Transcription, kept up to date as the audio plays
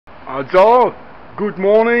Also, good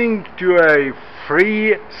morning to a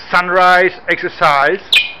free sunrise exercise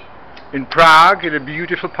in Prague, in a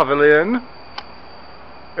beautiful pavilion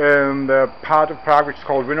in the part of Prague which is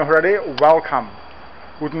called Vinohrady. Welcome.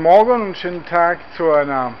 Guten Morgen und schönen Tag zu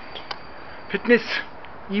einer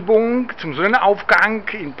Fitnessübung zum Sonnenaufgang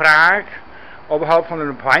in Prag, oberhalb von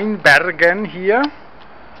den Weinbergen hier.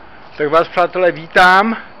 Tak vás, přátelé,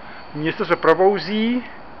 vítám. Město se probouzí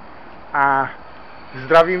a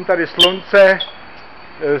zdravím tady slunce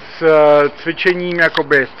s cvičením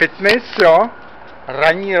jakoby fitness, jo?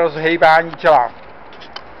 Ranní rozhejbání těla.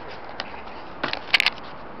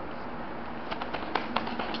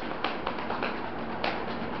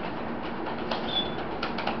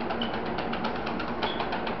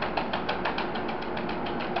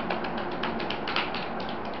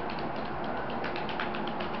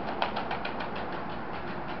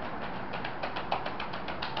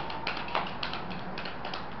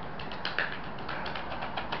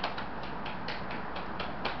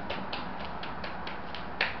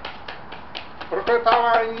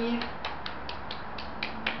 Proklepávání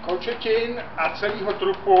končetin a celého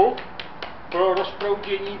trupu pro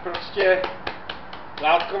rozproudění prostě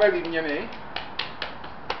látkové výměny.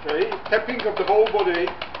 Okay. Tapping of the whole body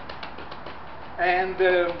and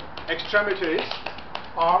the extremities,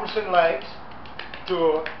 arms and legs,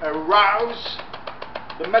 to arouse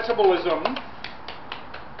the metabolism.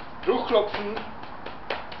 Durchklopfen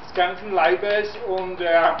des ganzen Leibes und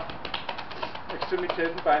der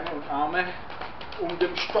Extremitäten, Beine und Arme, um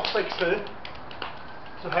dem Stoffwechsel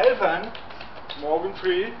zu helfen, morgen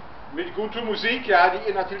früh, mit guter Musik, ja, die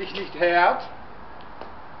ihr natürlich nicht hört.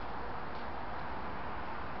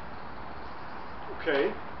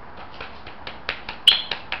 Okay.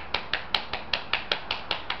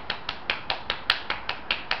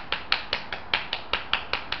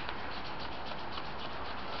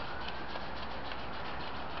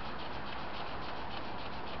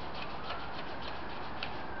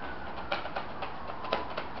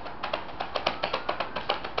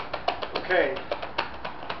 Okay.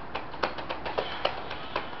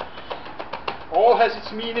 All has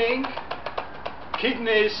its meaning,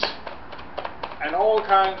 kidneys and all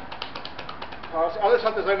kind parts. Alles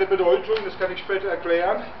hat seine Bedeutung, das kann ich später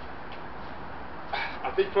erklären.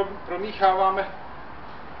 A teď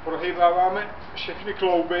prohýbáváme všechny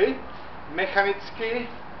klouby mechanicky,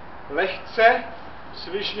 lehce,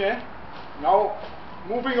 svižně. Now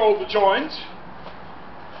moving all the joints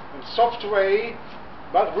in soft way,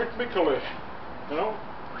 but rhythmically, you know.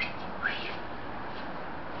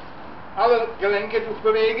 Alle Gelenke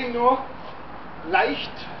durchbewegen, nur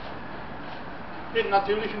leicht in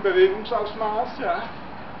natürlichen Bewegungsausmaß, ja.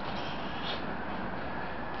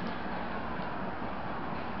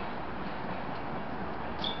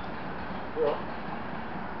 Ja.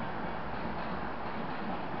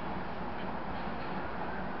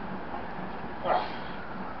 Ah.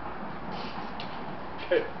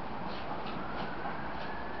 Okay.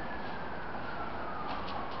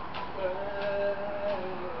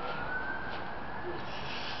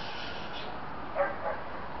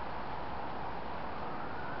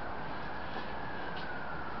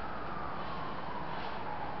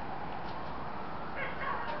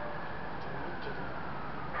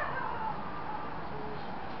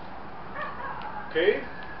 Okay.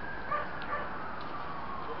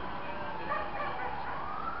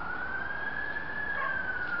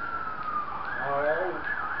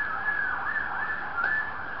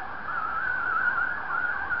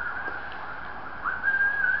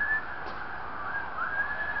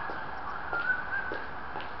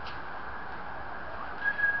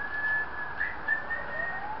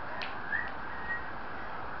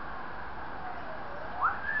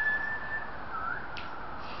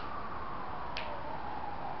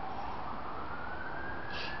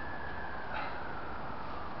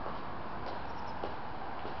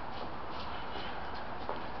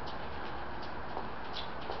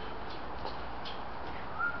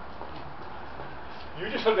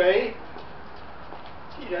 Beautiful day.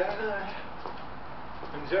 Ja,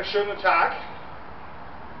 ein sehr schöner Tag.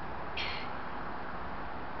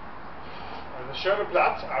 Ein schöner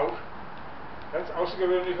Platz auch. Ganz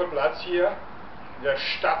außergewöhnlicher Platz hier in der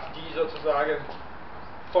Stadt, die sozusagen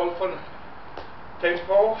voll von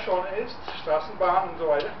Tempo schon ist, Straßenbahn und so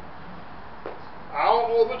weiter.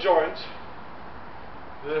 All the joints.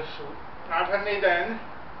 Dus nádherný den.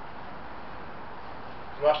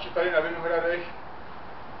 Zvláště tady na Vinohradech.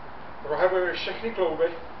 Prohybujeme všechny klouby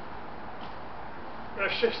ve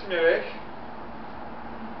všech směrech.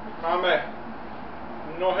 Máme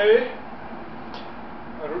nohy,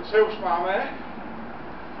 ruce už máme.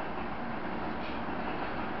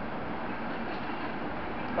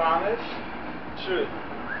 pánec, čili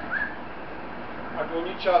a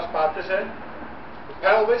dolní část páteře. The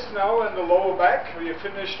pelvis now and the lower back. We have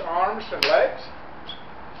finished arms and legs.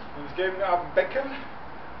 Jetzt geben wir ab Becken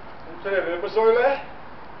unter der Wirbelsäule.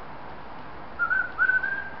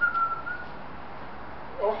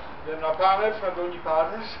 Oh, jdeme na pánev, na dolní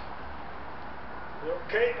páteř.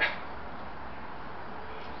 OK.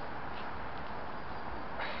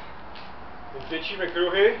 Teď většíme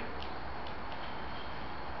kruhy.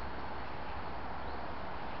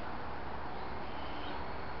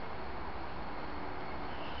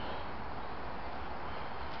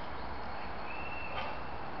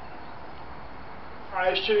 A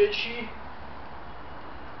ještě větší.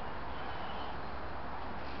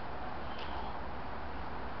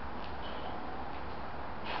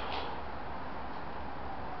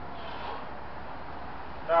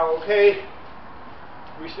 Now, okay,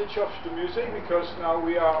 we switch off the music because now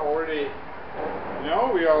we are already,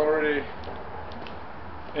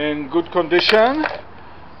 in good condition.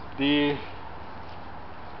 The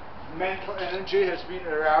mental energy has been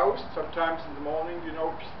aroused. Sometimes in the morning,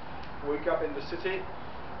 wake up in the city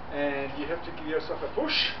and you have to give yourself a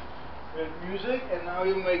push with music, and now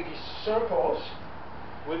you make these circles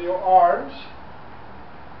with your arms,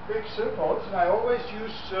 big circles, and I always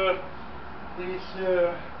use these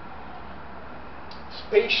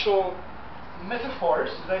spatial metaphors.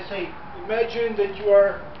 As I say, imagine that you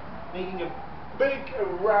are making a big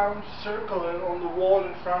round circle on the wall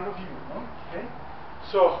in front of you. No? Okay?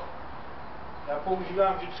 So, já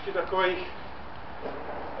používám vždycky takových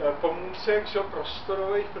pomůcek,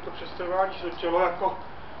 prostorových, pro to přestavování, že to tělo jako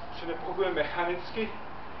se nepohybuje mechanicky,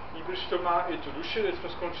 nýbrž to má i tu duši. Teď jsme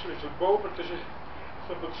skončili s hudbou, protože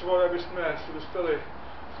jsme potřebovali, aby jsme se dostali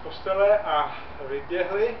z postele a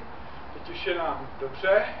vyběhli. Teď už je nám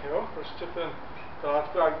dobře, jo, prostě ta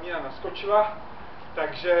látková gmína naskočila,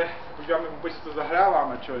 takže podíváme, vůbec to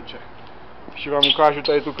zahráváme, člověče. Ještě vám ukážu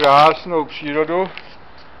tady tu krásnou přírodu.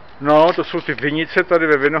 No, to jsou ty vinice tady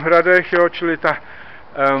ve Vinohradech, jo, čili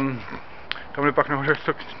tamhle pak nahoře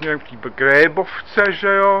jsou nějaký grébovce,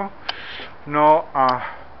 že jo. No a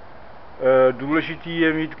důležitý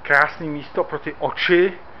je mít krásné místo pro ty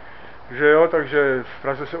oči, že jo, takže v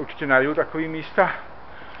Praze se určitě najdou takový místa.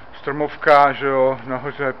 Stromovka, že jo,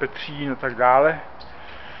 nahoře Petřín a tak dále.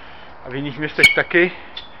 A v jiných městech taky.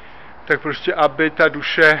 Tak prostě, aby ta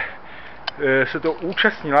duše se to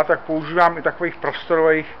účastnila, tak používám i takových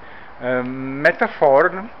prostorových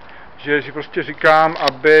metafor, že si prostě říkám,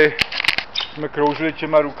 aby jsme kroužili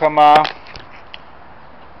těma rukama,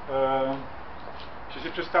 že si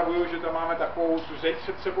představuju, že tam máme takovou tu zeď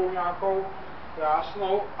před sebou nějakou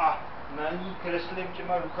krásnou a na ní kreslím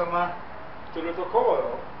těma rukama tohleto kolo,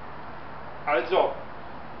 jo. Also,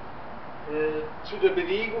 zu der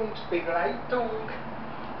Bewegungsbegleitung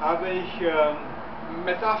habe ich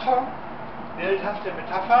Metapher, bildhafte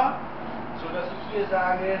Metapher, so dass ich hier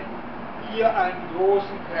sage, hier einen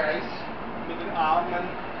großen Kreis mit den Armen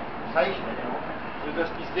zeichne, so dass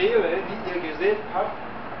die Seele, die ihr gesehen habt,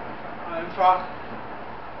 einfach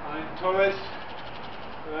ein tolles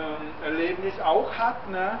Erlebnis auch hat,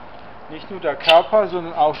 ne? Nicht nur der Körper,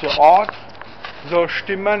 sondern auch der Ort soll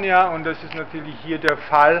stimmen, ja, und das ist natürlich hier der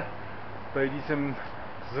Fall bei diesem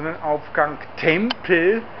Sonnenaufgang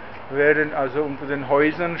Tempel, während also unter den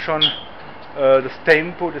Häusern schon das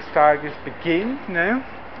Tempo des Tages beginnt, ne?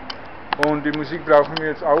 Und die Musik brauchen wir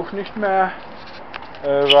jetzt auch nicht mehr,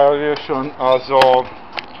 weil wir schon also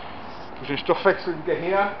den Stoffwechsel im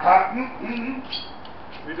Gehirn haben,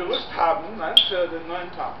 wieder Lust haben, ne, für den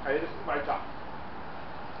neuen Tag. A jedeme weiter.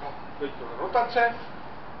 Teď to rotace,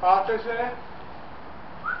 páteře.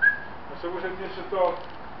 A samozřejmě se to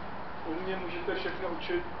u mě můžete všechno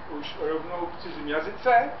učit už rovnou v cizím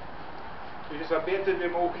jazyce. Takže zabijete 2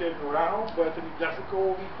 mouchy jednou ranou, budete mít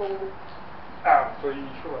jazykovou výchovu, to je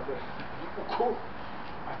výchova, to je výuku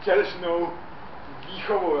a tělesnou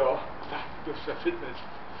výchovu, jo. Tak, to je fitness.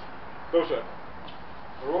 Dobře.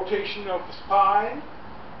 Rotation of the spine,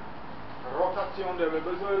 Rotation der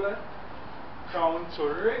Wirbelsäule, schauen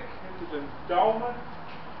zurück hinter den Daumen,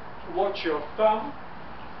 watch your thumb,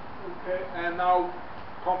 okay, and now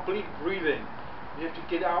complete breathing. You have to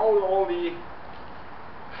get out all the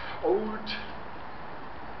old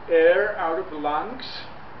air out of the lungs.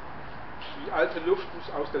 Die alte Luft muss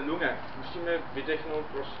aus der Lunge. Musíme vydechnout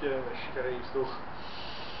prostě veškerý vzduch.